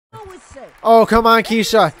Oh, come on,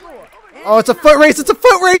 KIESHA. Oh, it's a foot race. It's a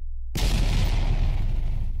foot race.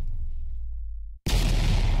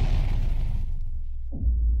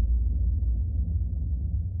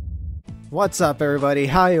 What's up, everybody?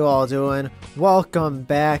 How you all doing? Welcome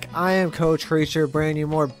back. I am Coach Creature, bringing you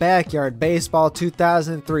more Backyard Baseball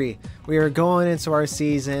 2003. We are going into our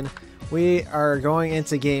season. We are going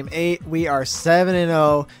into Game 8. We are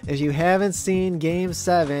 7-0. If you haven't seen Game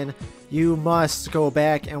 7, you must go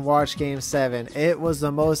back and watch Game 7. It was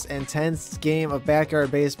the most intense game of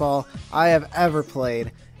Backyard Baseball I have ever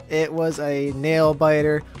played. It was a nail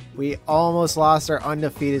biter. We almost lost our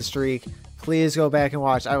undefeated streak. Please go back and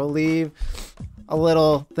watch. I will leave a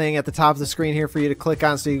little thing at the top of the screen here for you to click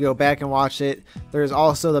on so you go back and watch it. There's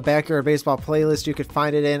also the Backyard Baseball playlist. You could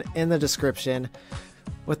find it in the description.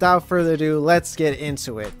 Without further ado, let's get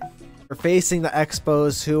into it. We're facing the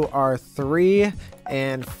Expos, who are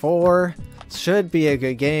 3-4. Should be a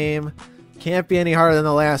good game. Can't be any harder than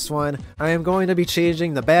the last one. I am going to be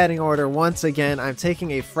changing the batting order once again. I'm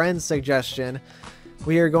taking a friend's suggestion.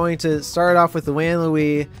 We are going to start off with Luan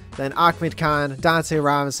Louis, then Ahmed Khan, Dante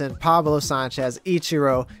Robinson, Pablo Sanchez,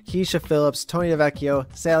 Ichiro, KIESHA Phillips, Tony DeVecchio,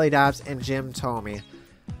 Sally Dobbs, and Jim Thome.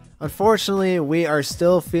 Unfortunately, we are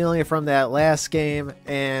still feeling it from that last game,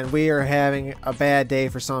 and we are having a bad day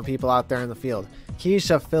for some people out there in the field.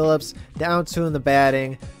 KIESHA Phillips down 2 in the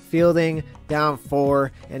batting, fielding down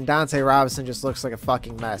 4, and Dante Robinson just looks like a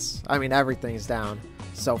fucking mess. I mean, everything's down.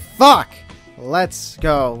 So fuck! Let's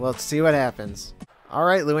go. Let's see what happens.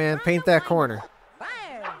 Alright, Luan, paint that corner.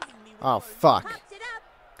 Oh, fuck.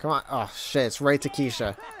 Come on. Oh, shit, it's right to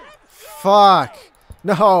KIESHA. Fuck!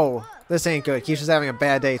 No! This ain't good. KIESHA's having a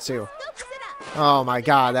bad day, too. Oh, my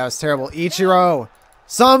God. That was terrible. Ichiro!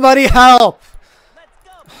 Somebody help!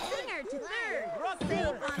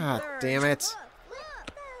 God damn it.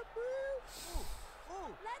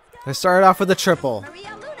 I started off with a triple.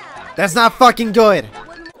 That's not fucking good!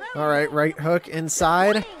 Alright, right hook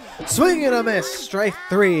inside. Swing and a miss! Strike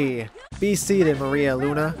 3. Be seated, Maria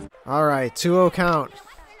Luna. Alright, 2-0 count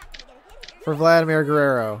for Vladimir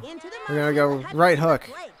Guerrero. We're gonna go right hook.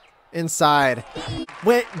 Inside.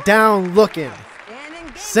 Went down looking.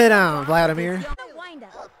 Sit down, Vladimir.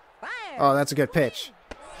 Oh, that's a good pitch.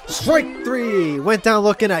 Strike 3. Went down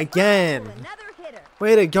looking again.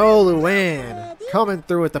 Way to go, Luan. Coming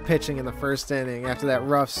through with the pitching in the first inning after that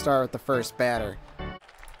rough start with the first batter.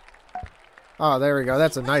 Oh, there we go.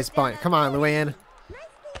 That's a nice bunt. Come on, Luan.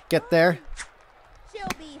 Get there.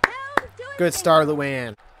 Good start,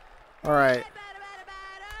 Luan. All right.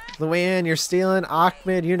 Luan, you're stealing.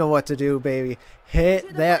 Ahmed, you know what to do, baby.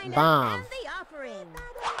 Hit that bomb.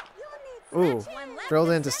 Ooh.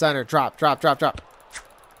 Drilled into center. Drop, drop, drop, drop.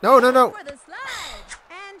 No, no, no.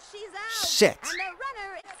 Shit.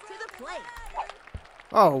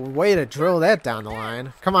 Oh, way to drill that down the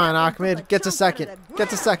line. Come on, Ahmed. Get to second.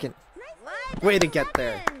 Get to second. Way to get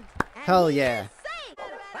there. Hell yeah.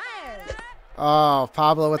 Oh,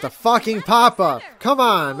 Pablo with the fucking pop-up. Come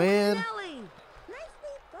on, man.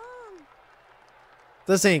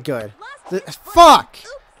 This ain't good. Fuck!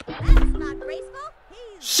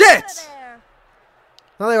 Shit!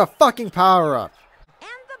 Now they have a fucking power-up.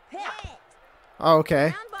 Oh,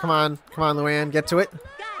 okay. Come on. Come on, Luan. Get to it.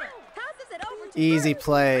 Easy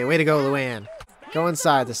play. Way to go, Luan. Go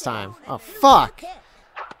inside this time. Oh, fuck!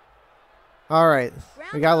 Alright,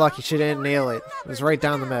 we got lucky. She didn't nail it. It was right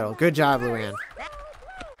down the middle. Good job, Luan.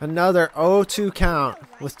 Another 0-2 count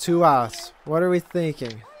with 2 outs. What are we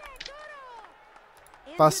thinking?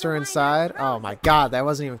 Buster inside. Oh my God, that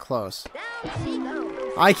wasn't even close.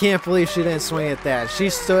 I can't believe she didn't swing at that. She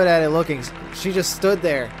stood at it looking... She just stood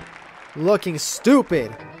there looking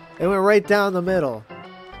stupid. It went right down the middle.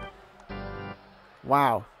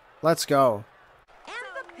 Wow. Let's go.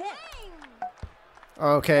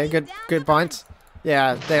 Okay, good bunt.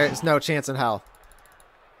 Yeah, there's no chance in hell.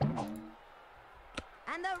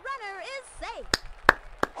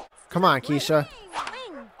 Come on, KIESHA.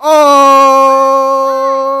 Oh!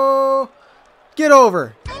 Get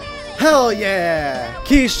over. Hell yeah!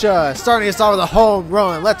 KIESHA starting us off with a home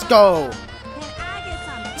run. Let's go.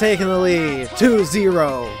 Taking the lead.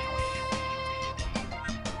 2-0.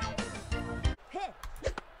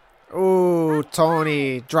 Ooh,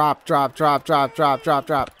 Tony. Drop, drop, drop, drop, drop, drop,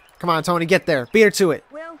 drop. Come on, Tony, get there. Beat her to it.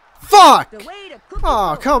 Fuck!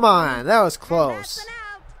 Oh, come on. That was close.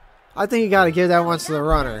 I think you got to give that one to the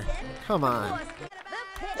runner. Come on.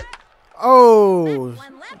 Oh.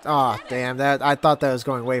 Oh, damn. I thought that was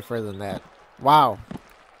going way further than that. Wow.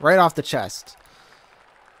 Right off the chest.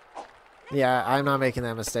 Yeah, I'm not making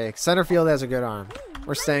that mistake. Center field has a good arm.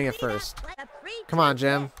 We're staying at first. Come on,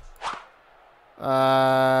 Jim.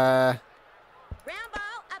 Ground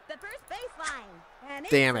ball up the first baseline. And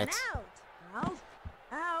Damn it's it. an out.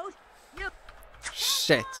 Out. Yep.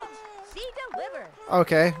 Shit. She delivered.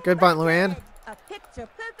 Okay, good bunt, Luann. A picture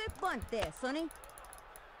perfect bunt there, Sonny.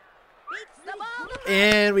 Beats the ball to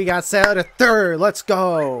And we got Sally to third. Let's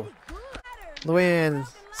go. Luann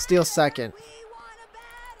steals second.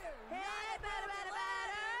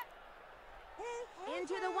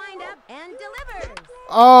 into the windup and delivers.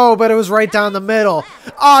 Oh, but it was right down the middle.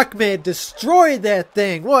 Ahmed destroyed that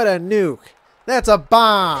thing. What a nuke. That's a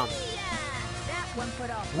bomb. That one put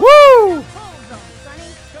off. Woo! Hold on,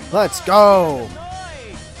 Sonny. Let's go.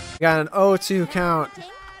 Got an 0-2 count.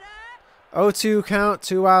 0-2 count,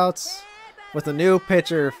 2 outs. With a new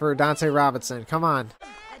pitcher for Dante Robinson. Come on. A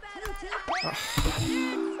 2-2 pitch.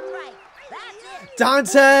 Strike. That's it.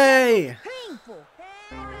 Dante! Painful.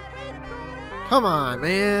 Come on,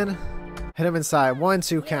 man. Hit him inside.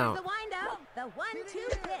 1-2 count. The windup. The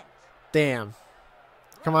 1-2 pitch. Damn.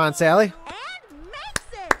 Come on, Sally. And makes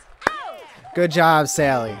it out. Good job,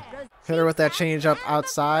 Sally. Hit her with that changeup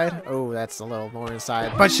outside. Oh, that's a little more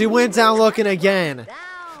inside. But she went down looking again. Down.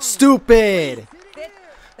 Stupid. Fifth down.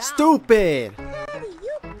 Stupid. Daddy,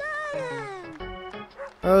 you got him.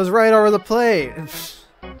 That was right over the plate.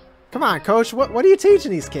 Come on, coach. What are you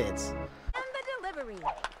teaching these kids? And the delivery.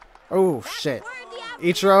 Oh, shit. Word the out.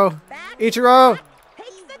 Ichiro. Back. Ichiro. Takes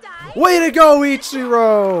the dive. Way to go,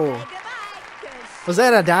 Ichiro. Say goodbye, 'cause Was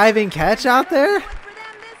that a diving catch out there? one for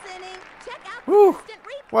them this inning. Check out the Whew. instant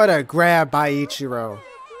replay. What a grab by Ichiro.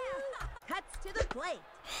 Cuts to the plate.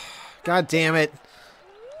 God damn it.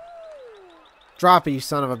 Drop it, you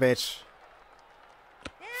son of a bitch.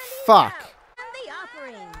 And he's Fuck. out. And the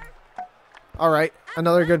offering. All right,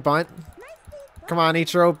 another good bunt. Come on,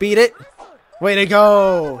 Ichiro, beat it. Way to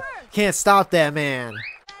go. Can't stop that man.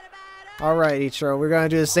 All right, Ichiro, we're going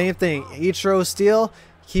to do the same thing. Ichiro steal.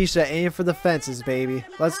 KIESHA aim for the fences, baby.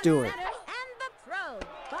 Let's do it. And the throw.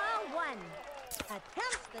 Ball one.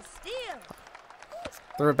 Attempts the steal.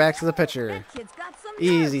 Throw it back to the pitcher. That kid's got some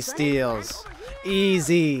Easy nerve, Sonny. steals. Over here.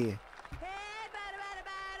 Easy. Swing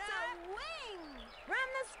from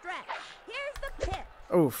the stretch. Here's the pitch.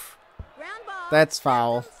 Oof. Ground ball. That's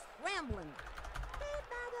foul. Scrambling.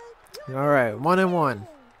 All right, 1-1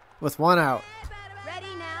 with 1 out. Ready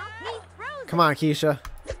now. He throws Come on, KIESHA.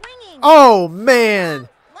 it. Swinging. Oh, man.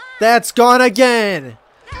 That's gone again.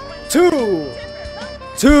 Two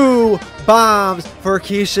bombs for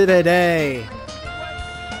KIESHA today.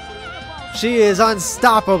 She is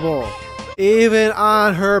unstoppable. Even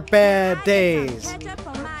on her bad days.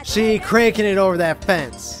 She cranking it over that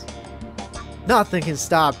fence. Nothing can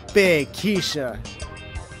stop big KIESHA.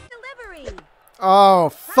 Delivery. Oh,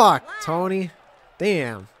 fuck, Tony.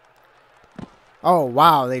 Damn. Oh,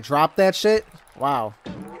 wow. They dropped that shit? Wow.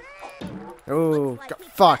 Oh,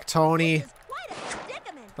 fuck, Tony. It's quite a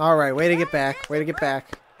predicament. All right, way to get back. Way to get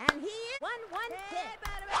back. And he 1-1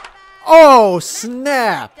 pitch. Oh,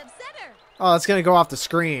 snap. Of center. Oh, it's going to go off the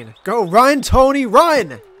screen. Go run, Tony,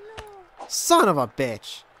 run. Son of a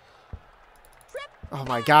bitch. Trip. Oh,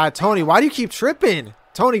 my God. Tony, why do you keep tripping?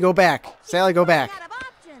 Tony, go back. Sally, go back. Out of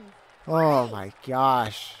options. Oh, my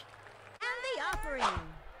gosh. And the offering.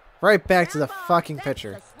 Right back to the fucking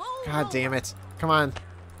pitcher. God damn it. Come on.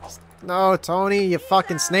 No, Tony, you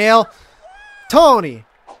fucking snail. Tony,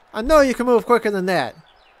 I know you can move quicker than that.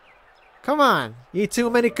 Come on. You eat too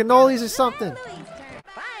many cannolis or something?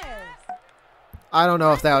 Fires. I don't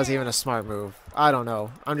know if that was even a smart move. I don't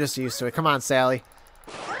know. I'm just used to it. Come on, Sally.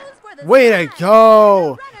 Goes for the Way to strike.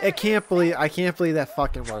 go. I can't believe that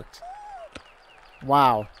fucking worked.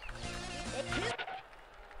 Wow.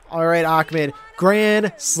 All right, Ahmed.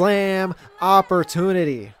 Grand slam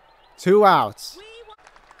opportunity. 2 outs.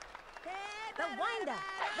 The windup.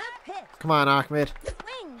 The pitch. Come on, Ahmed.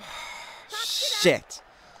 Swing. Shit.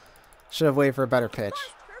 Should have waited for a better pitch.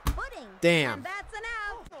 Her pudding. Damn. And that's an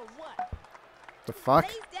out. The fuck?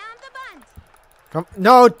 Lays down the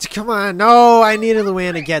bunt. Come on. No, I needed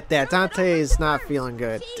Luann to get that. Dante is not feeling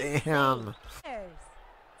good. Damn. Swung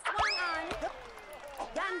on.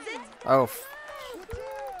 Guns it. Oh,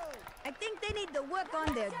 I think they need to work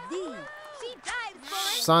on their D. She dives for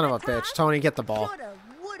it. son of a bitch. Tony, get the ball. Coulda,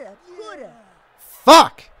 woulda, coulda.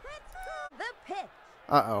 Fuck. The pitch.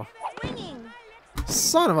 Uh-oh. Swinging.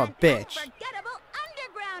 Son of a bitch. Unforgettable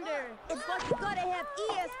undergrounder. It's what you gotta have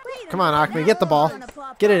ESP to Come on, know. Ahmed, get the ball. Gonna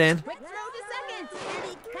pop Get up. it in. Quick throw to second. And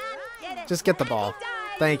he can't get it. Just get the And ball. he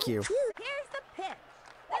dives. Thank you. Here's the pitch.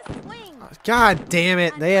 The swing. God damn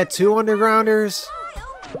it. They had 2 undergrounders.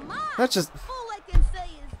 Oh, my. That's just All I can say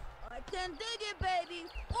is, I can dig it, baby.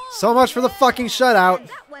 Oh, so much for the yeah. fucking shutout.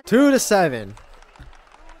 That one- 2-7.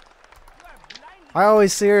 I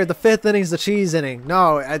always hear the 5th inning's the cheese inning.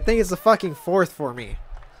 No, I think it's the fucking 4th for me.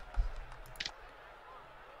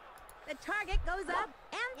 The target goes up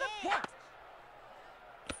and the pitch.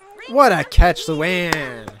 What a catch,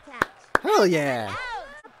 Luann. Hell yeah.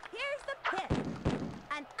 Here's the pitch.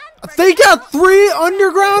 An They got 3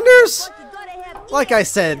 undergrounders? unfortunate go to him. Like I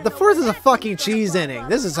said, the 4th is a fucking cheese inning.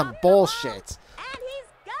 This is some bullshit. And he's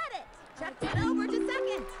got it. Chucks it over to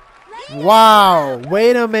second. Wow,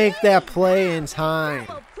 way to make that play in time.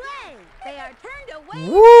 Double play. They are turned away.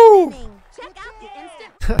 Woo! Inning. Check out the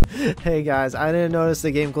instant. Hey guys, I didn't notice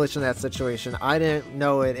the game glitch in that situation. I didn't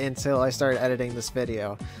know it until I started editing this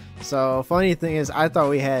video. So funny thing is, I thought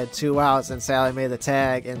we had 2 outs and Sally made the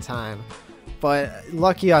tag in time. But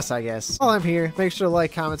lucky us, I guess. While I'm here, make sure to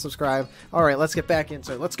like, comment, subscribe. Alright, let's get back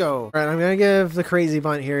into it. Let's go. Alright, I'm going to give the crazy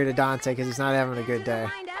bunt here to Dante because he's not having a good day.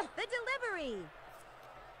 Wind up the delivery.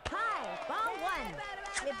 High, ball 1.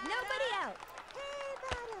 With nobody out.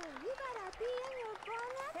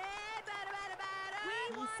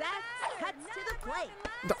 He sets, cuts to the plate.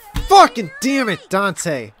 Fucking damn it,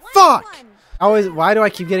 Dante. Fuck! Why do I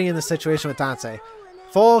keep getting in this situation with Dante?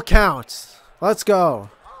 Full count. Let's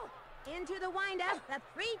go. Into the windup, the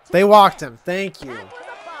 3-2. They walked him. Thank you. That was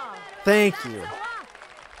a ball. Thank you.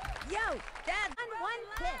 Yo, that's one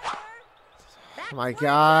pitch. Oh my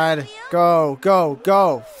god. Go, go,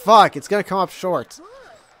 go. Fuck, it's gonna come up short.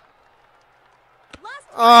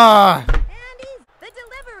 Ah! And he's the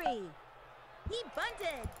delivery. He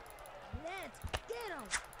bunted. Let's get him.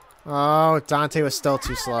 Oh, Dante was still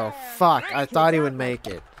too slow. Fuck, I thought he would make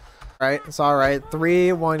it. Right, it's alright.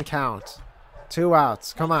 3-1 count. 2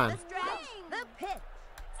 outs. Come on. The pitch.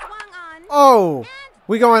 Swung on. Oh!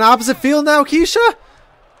 We going opposite field now, KIESHA?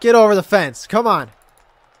 Get over the fence. Come on.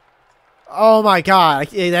 Oh my god.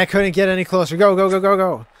 That couldn't get any closer. Go, go, go, go,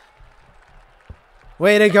 go.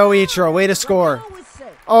 Way to go, Ichiro. Way to score.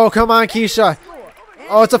 Oh, come on, KIESHA.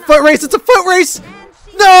 Oh, it's a foot race. It's a foot race.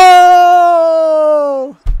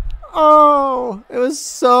 No! Oh, it was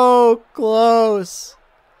so close.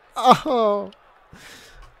 Oh.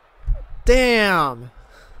 Damn.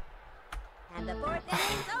 And the 4th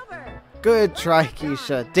inning's over. Good try,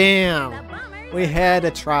 KIESHA. Damn. The Bombers We had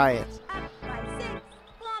to try it. up by 6.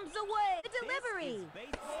 Bombs away. The delivery.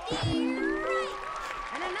 Steam right.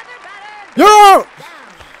 And another batter. You're out! Down.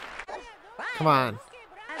 Come on. A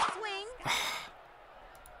swing.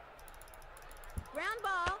 Ground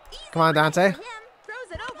ball. Easy Come on, Dante. him.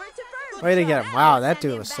 Throws it over to first. Way to get him. Wow, that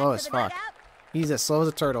dude was Back slow to as the fuck. dugout. He's as slow as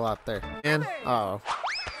a turtle out there. And, uh-oh.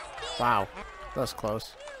 Wow. That was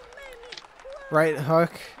close. Right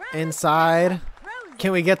hook. Inside.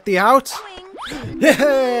 Can we get the out? Swing.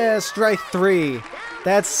 Yeah! Strike 3.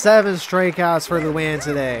 That's 7 strikeouts for the win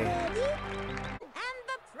today. And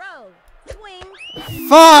the throw. Swing.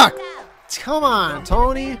 Fuck! Out. Come on,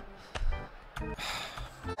 Tony. The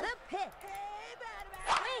pitch.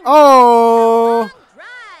 Swing. Oh! Drive.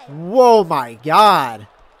 Whoa, my God.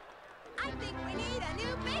 I think we need a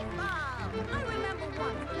new baseball. I remember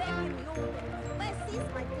one back in the old days. Last season,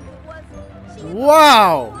 I think it was. She hit the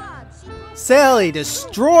Wow. ball. She broke Sally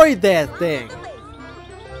destroyed that thing. the base,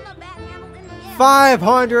 holding the bat handle in the air.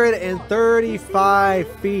 535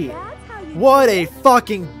 feet. What a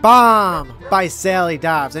fucking bomb by Sally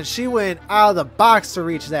Dobbs. And she went out of the box to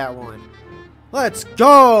reach that one. Let's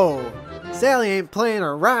go. Sally ain't playing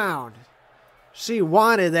around. She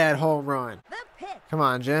wanted that home run. The pitch. Come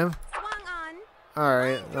on, Jim. Swung on.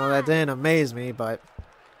 Alright, well that didn't amaze me, but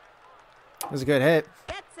it was a good hit.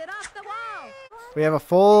 Gets it off the wall. We have a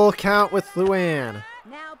full count with Luann.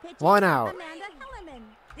 Now pitching 1 out. Amanda Hellerman.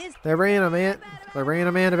 This They're bringing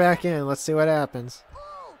Amanda back in. Let's see what happens.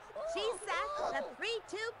 she sat the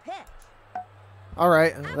 3-2 pitch.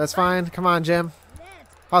 Alright, that's fine. Come on, Jim. Let's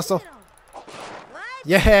Hustle. get 'em. Let's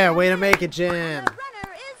Yeah, way to make it, The Jim. runner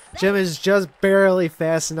is set. Jim is just barely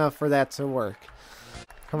fast enough for that to work.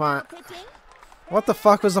 Come on. Pitching. What the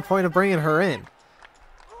fuck was the point of bringing her in?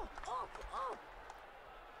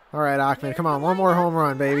 Alright, Achman. Come on. One more home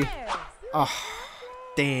run, baby. Fires. Oh,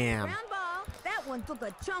 damn. Ground ball. That one took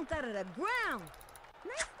a chunk out of the ground.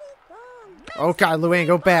 Nicely done. Oh, God. Luann,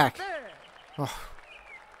 go back. Third. Oh.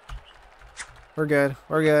 We're good.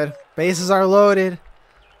 We're good. Bases are loaded.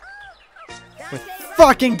 With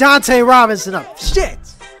fucking Dante Robinson up. Shit!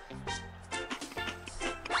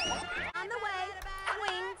 On the way.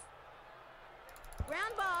 Swings.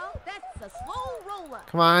 Ground ball. That's a slow roller.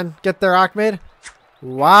 Come on. Get there, Ahmed.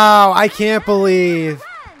 Wow. I can't believe Run.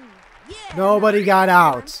 Yeah, nobody got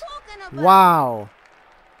out. I'm talking about. Wow.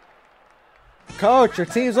 Coach, your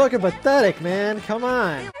team's looking pathetic, man. Come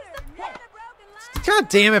on. Here's the pitch. God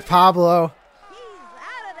damn it, Pablo. He's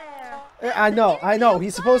out of there. I know.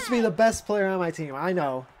 He's supposed to be the best player on my team. I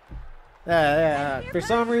know. Yeah. For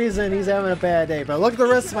some reason, he's having a bad day. But look at the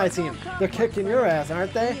rest of my team. They're kicking your ass,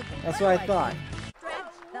 aren't they? That's what I thought.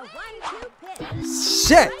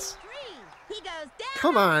 Shit!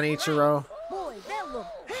 Come on, Ichiro.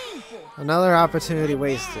 Another opportunity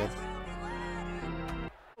wasted.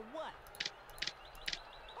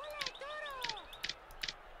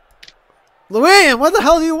 Luann, what the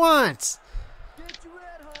hell do you want?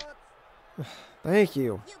 Thank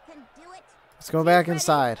you. Let's go back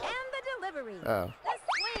inside. Oh.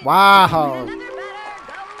 Wow.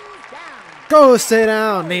 Go sit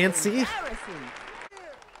down, Nancy.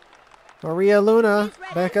 Maria Luna,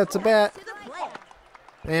 back up to bat.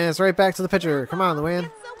 And it's right back to the pitcher. Come on,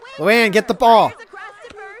 Luann. Luann, get the ball.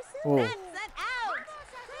 Whoa.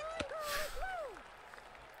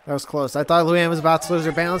 That was close. I thought Luann was about to lose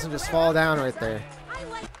her balance and just fall down right there.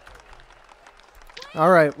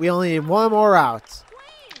 Alright, we only need one more out.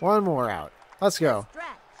 One more out. Let's go.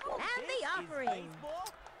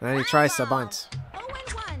 And he tries to bunt.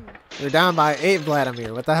 You're down by 8,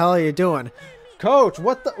 Vladimir. What the hell are you doing? Coach,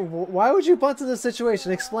 what the... Why would you bunt in this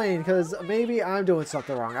situation? Explain, because maybe I'm doing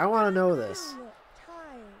something wrong. I want to know this.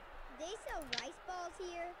 They sell rice balls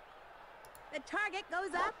here. The target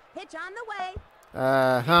goes up, pitch on the way.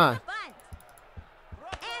 Huh.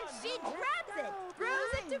 And she grabs it,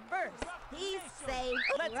 throws it to first. He's safe.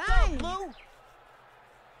 Let's Run. go, Blue.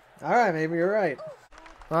 Alright, maybe you're right.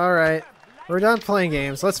 Alright. We're done playing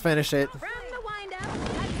games. Let's finish it. From the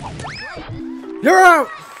windup. You're out!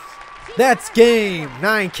 That's game.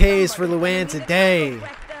 9 Ks for Luann today.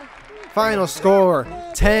 Final score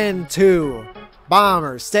 10-2.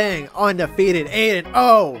 Bombers staying undefeated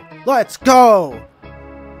 8-0. Let's go!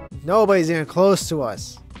 Nobody's even close to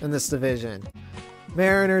us in this division.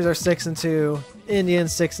 Mariners are 6-2.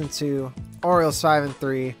 Indians 6-2. Orioles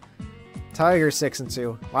 5-3. Tigers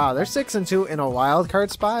 6-2. Wow, they're 6-2 in a wild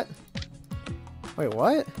card spot? Wait,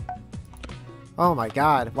 what? Oh my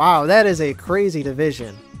god. Wow, that is a crazy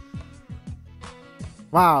division.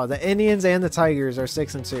 Wow, the Indians and the Tigers are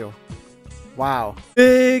 6-2. Wow.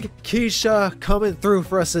 Big KIESHA coming through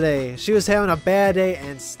for us today. She was having a bad day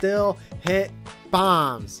and still hit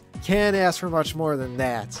bombs. Can't ask for much more than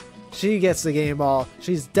that. She gets the game ball.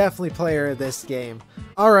 She's definitely player of this game.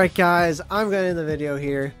 Alright guys, I'm going to end the video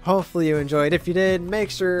here. Hopefully you enjoyed. If you did, make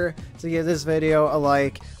sure to give this video a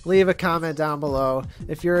like. Leave a comment down below.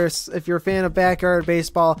 If you're a fan of backyard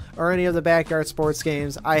baseball or any of the backyard sports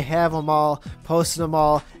games, I have them all, posting them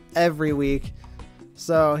all every week.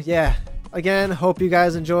 So yeah, again, hope you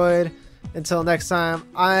guys enjoyed. Until next time,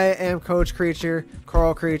 I am Coach Creature,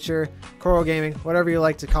 Coral Gaming, whatever you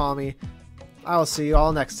like to call me. I will see you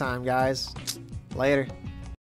all next time, guys. Later.